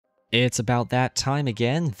It's about that time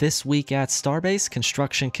again. This week at Starbase,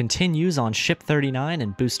 construction continues on Ship 39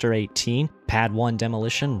 and Booster 18, Pad 1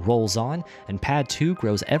 demolition rolls on, and Pad 2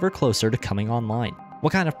 grows ever closer to coming online.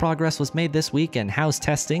 What kind of progress was made this week, and how's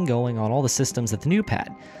testing going on all the systems at the new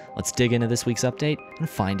pad? Let's dig into this week's update and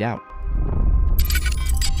find out.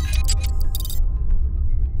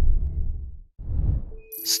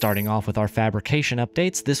 Starting off with our fabrication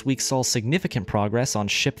updates, this week saw significant progress on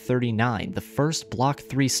Ship 39, the first Block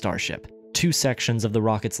 3 Starship. Two sections of the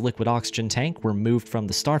rocket's liquid oxygen tank were moved from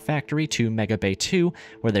the Star Factory to Mega Bay 2,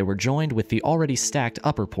 where they were joined with the already stacked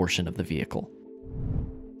upper portion of the vehicle.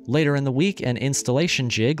 Later in the week, an installation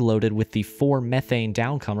jig loaded with the 4 methane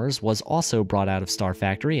downcomers was also brought out of Star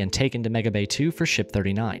Factory and taken to Mega Bay 2 for Ship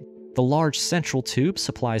 39. The large central tube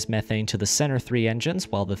supplies methane to the center 3 engines,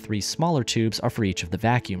 while the 3 smaller tubes are for each of the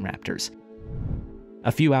vacuum raptors.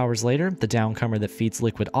 A few hours later, the downcomer that feeds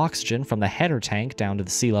liquid oxygen from the header tank down to the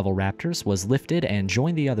sea level raptors was lifted and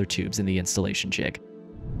joined the other tubes in the installation jig.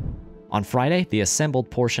 On Friday, the assembled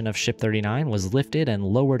portion of Ship 39 was lifted and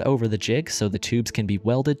lowered over the jig so the tubes can be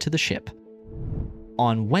welded to the ship.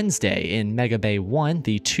 On Wednesday, in Mega Bay 1,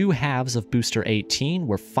 the two halves of Booster 18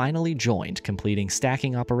 were finally joined, completing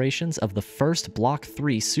stacking operations of the first Block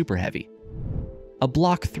 3 Super Heavy. A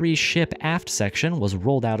Block 3 ship aft section was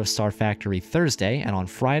rolled out of Star Factory Thursday, and on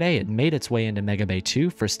Friday it made its way into Mega Bay 2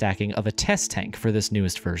 for stacking of a test tank for this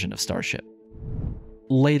newest version of Starship.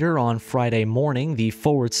 Later on Friday morning, the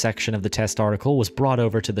forward section of the test article was brought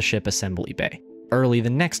over to the ship assembly bay. Early the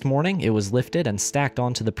next morning, it was lifted and stacked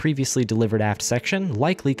onto the previously delivered aft section,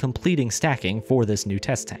 likely completing stacking for this new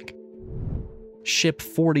test tank. Ship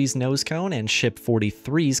 40's nose cone and Ship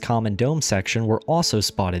 43's common dome section were also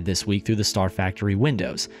spotted this week through the Star Factory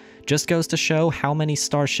windows. Just goes to show how many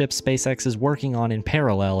starships SpaceX is working on in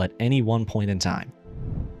parallel at any one point in time.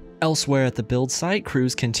 Elsewhere at the build site,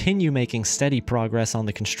 crews continue making steady progress on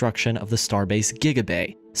the construction of the Starbase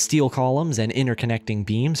Gigabay. Steel columns and interconnecting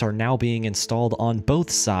beams are now being installed on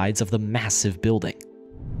both sides of the massive building.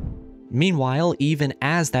 Meanwhile, even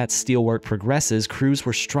as that steelwork progresses, crews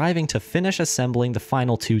were striving to finish assembling the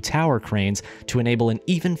final 2 tower cranes to enable an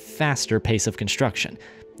even faster pace of construction.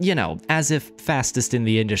 You know, as if fastest in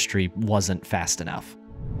the industry wasn't fast enough.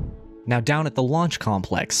 Now down at the launch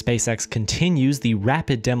complex, SpaceX continues the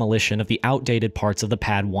rapid demolition of the outdated parts of the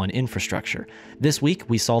Pad 1 infrastructure. This week,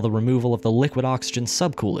 we saw the removal of the liquid oxygen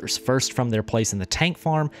subcoolers, first from their place in the tank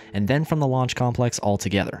farm, and then from the launch complex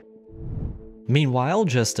altogether. Meanwhile,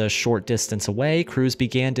 just a short distance away, crews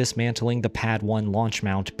began dismantling the Pad 1 launch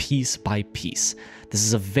mount piece by piece. This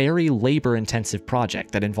is a very labor-intensive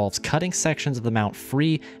project that involves cutting sections of the mount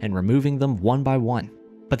free and removing them one by one.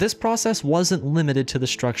 But this process wasn't limited to the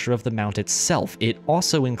structure of the mount itself. It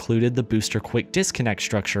also included the booster quick disconnect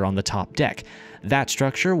structure on the top deck. That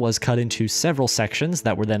structure was cut into several sections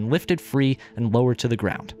that were then lifted free and lowered to the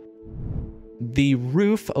ground. The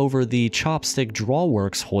roof over the chopstick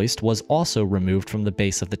drawworks hoist was also removed from the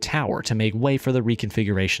base of the tower to make way for the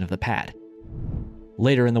reconfiguration of the pad.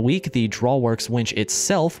 Later in the week, the drawworks winch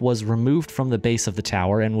itself was removed from the base of the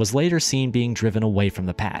tower and was later seen being driven away from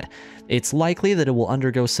the pad. It's likely that it will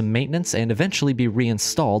undergo some maintenance and eventually be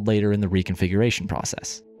reinstalled later in the reconfiguration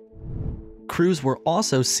process. Crews were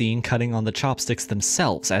also seen cutting on the chopsticks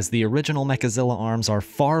themselves, as the original Mechazilla arms are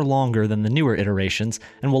far longer than the newer iterations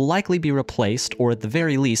and will likely be replaced or at the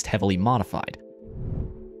very least heavily modified.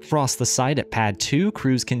 Across the site at Pad 2,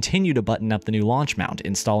 crews continue to button up the new launch mount,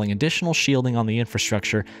 installing additional shielding on the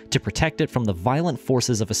infrastructure to protect it from the violent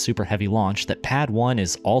forces of a super heavy launch that Pad 1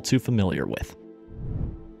 is all too familiar with.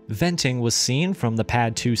 Venting was seen from the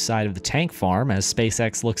Pad 2 side of the tank farm as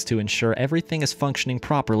SpaceX looks to ensure everything is functioning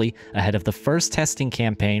properly ahead of the first testing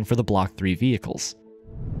campaign for the Block 3 vehicles.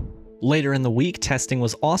 Later in the week, testing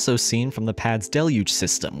was also seen from the pad's deluge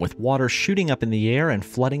system, with water shooting up in the air and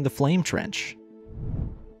flooding the flame trench.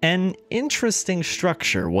 An interesting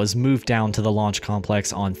structure was moved down to the launch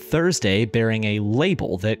complex on Thursday bearing a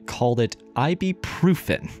label that called it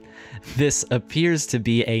ibuprofen. This appears to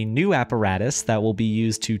be a new apparatus that will be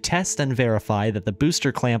used to test and verify that the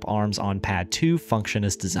booster clamp arms on Pad 2 function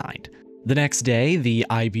as designed. The next day, the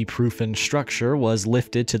ibuprofen structure was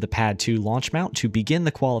lifted to the Pad 2 launch mount to begin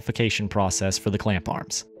the qualification process for the clamp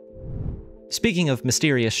arms. Speaking of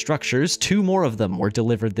mysterious structures, 2 more of them were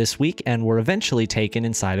delivered this week and were eventually taken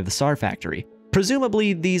inside of the Star Factory.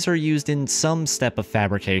 Presumably, these are used in some step of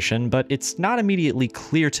fabrication, but it's not immediately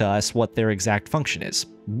clear to us what their exact function is.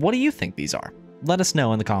 What do you think these are? Let us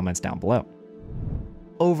know in the comments down below.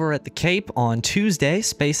 Over at the Cape, on Tuesday,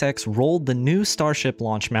 SpaceX rolled the new Starship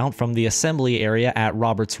launch mount from the assembly area at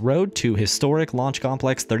Roberts Road to historic Launch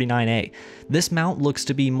Complex 39A. This mount looks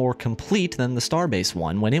to be more complete than the Starbase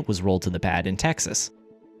one when it was rolled to the pad in Texas.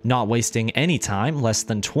 Not wasting any time, less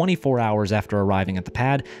than 24 hours after arriving at the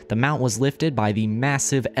pad, the mount was lifted by the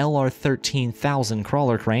massive LR-13000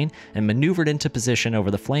 crawler crane and maneuvered into position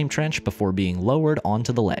over the flame trench before being lowered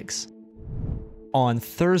onto the legs. On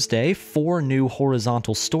Thursday, 4 new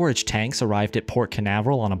horizontal storage tanks arrived at Port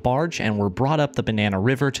Canaveral on a barge and were brought up the Banana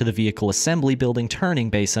River to the vehicle assembly building turning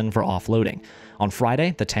basin for offloading. On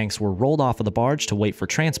Friday, the tanks were rolled off of the barge to wait for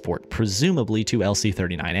transport, presumably to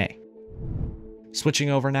LC-39A. Switching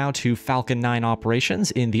over now to Falcon 9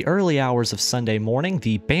 operations, in the early hours of Sunday morning,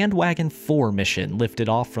 the Bandwagon 4 mission lifted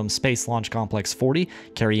off from Space Launch Complex 40,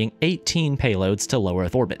 carrying 18 payloads to low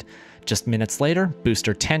Earth orbit. Just minutes later, booster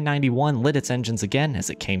 1091 lit its engines again as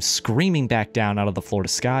it came screaming back down out of the Florida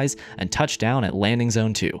skies and touched down at Landing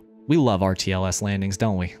Zone 2. We love RTLS landings,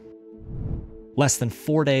 don't we? Less than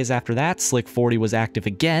 4 days after that, Slick 40 was active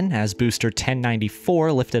again as booster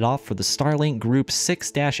 1094 lifted off for the Starlink Group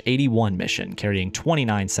 6-81 mission, carrying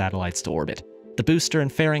 29 satellites to orbit. The booster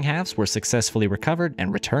and fairing halves were successfully recovered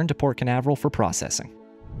and returned to Port Canaveral for processing.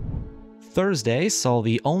 Thursday saw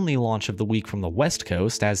the only launch of the week from the West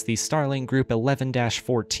Coast as the Starlink Group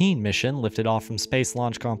 11-14 mission lifted off from Space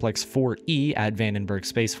Launch Complex 4E at Vandenberg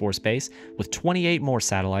Space Force Base with 28 more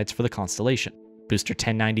satellites for the constellation. Booster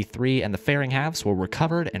 1093 and the fairing halves were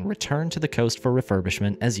recovered and returned to the coast for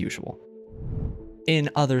refurbishment as usual.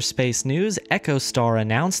 In other space news, EchoStar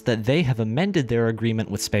announced that they have amended their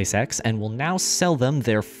agreement with SpaceX and will now sell them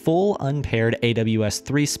their full unpaired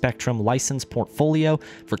AWS-3 Spectrum license portfolio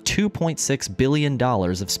for $2.6 billion of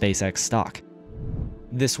SpaceX stock.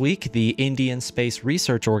 This week, the Indian Space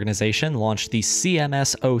Research Organization launched the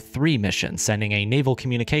CMS-03 mission, sending a naval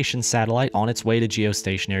communications satellite on its way to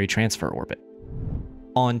geostationary transfer orbit.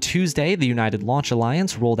 On Tuesday, the United Launch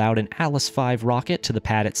Alliance rolled out an Atlas V rocket to the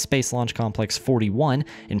pad at Space Launch Complex 41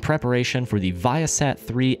 in preparation for the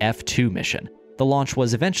ViaSat-3 F2 mission. The launch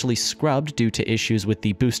was eventually scrubbed due to issues with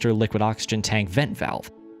the booster liquid oxygen tank vent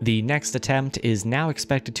valve. The next attempt is now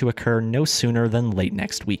expected to occur no sooner than late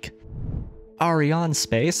next week.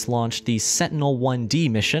 Arianespace launched the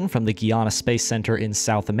Sentinel-1D mission from the Guiana Space Center in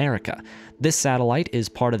South America. This satellite is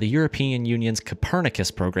part of the European Union's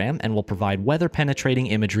Copernicus program and will provide weather-penetrating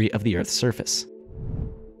imagery of the Earth's surface.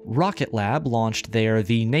 Rocket Lab launched their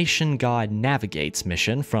The Nation God Navigates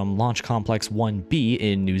mission from Launch Complex 1B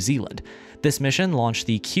in New Zealand. This mission launched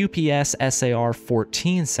the QPS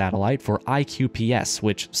SAR-14 satellite for IQPS,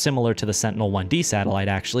 which, similar to the Sentinel-1D satellite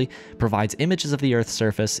actually, provides images of the Earth's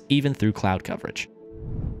surface even through cloud coverage.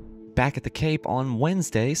 Back at the Cape on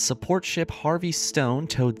Wednesday, support ship Harvey Stone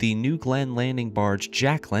towed the New Glenn landing barge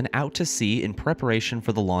Jacqueline out to sea in preparation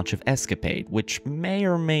for the launch of Escapade, which may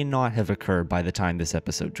or may not have occurred by the time this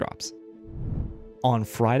episode drops. On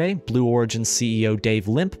Friday, Blue Origin CEO Dave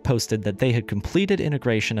Limp posted that they had completed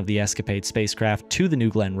integration of the Escapade spacecraft to the New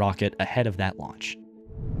Glenn rocket ahead of that launch.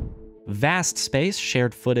 Vast Space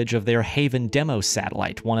shared footage of their Haven demo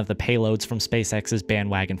satellite, one of the payloads from SpaceX's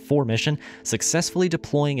Bandwagon 4 mission, successfully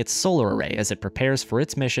deploying its solar array as it prepares for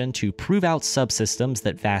its mission to prove out subsystems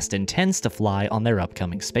that Vast intends to fly on their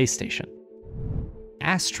upcoming space station.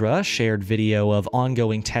 Astra shared video of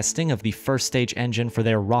ongoing testing of the first stage engine for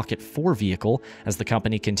their Rocket 4 vehicle as the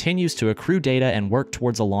company continues to accrue data and work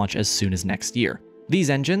towards a launch as soon as next year. These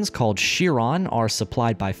engines, called Chiron, are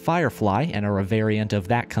supplied by Firefly and are a variant of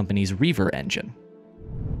that company's Reaver engine.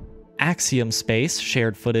 Axiom Space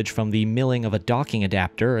shared footage from the milling of a docking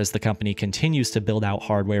adapter as the company continues to build out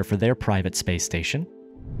hardware for their private space station.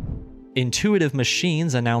 Intuitive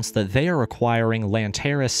Machines announced that they are acquiring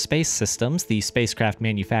Lanteris Space Systems, the spacecraft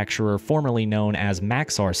manufacturer formerly known as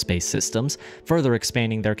Maxar Space Systems, further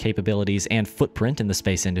expanding their capabilities and footprint in the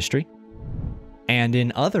space industry. And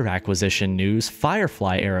in other acquisition news,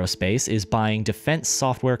 Firefly Aerospace is buying defense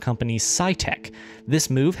software company SciTech. This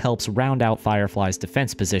move helps round out Firefly's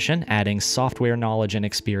defense position, adding software knowledge and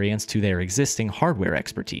experience to their existing hardware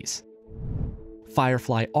expertise.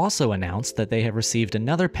 Firefly also announced that they have received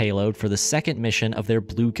another payload for the second mission of their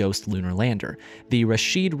Blue Ghost lunar lander. The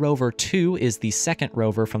Rashid Rover 2 is the second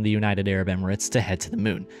rover from the United Arab Emirates to head to the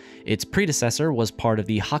moon. Its predecessor was part of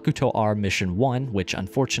the Hakuto-R Mission 1, which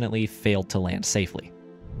unfortunately failed to land safely.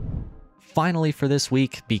 Finally for this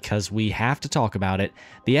week, because we have to talk about it,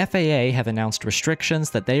 the FAA have announced restrictions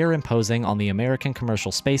that they are imposing on the American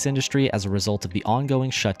commercial space industry as a result of the ongoing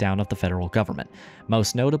shutdown of the federal government.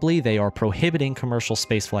 Most notably, they are prohibiting commercial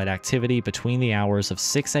spaceflight activity between the hours of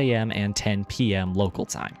 6 a.m. and 10 p.m. local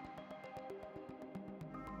time.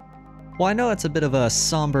 Well, I know it's a bit of a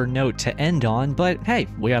somber note to end on, but hey,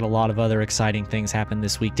 we had a lot of other exciting things happen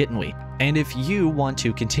this week, didn't we? And if you want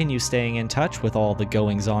to continue staying in touch with all the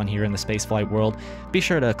goings-on here in the spaceflight world, be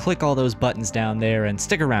sure to click all those buttons down there and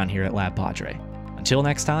stick around here at LabPadre. Until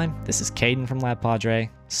next time, this is Caden from LabPadre,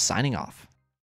 signing off.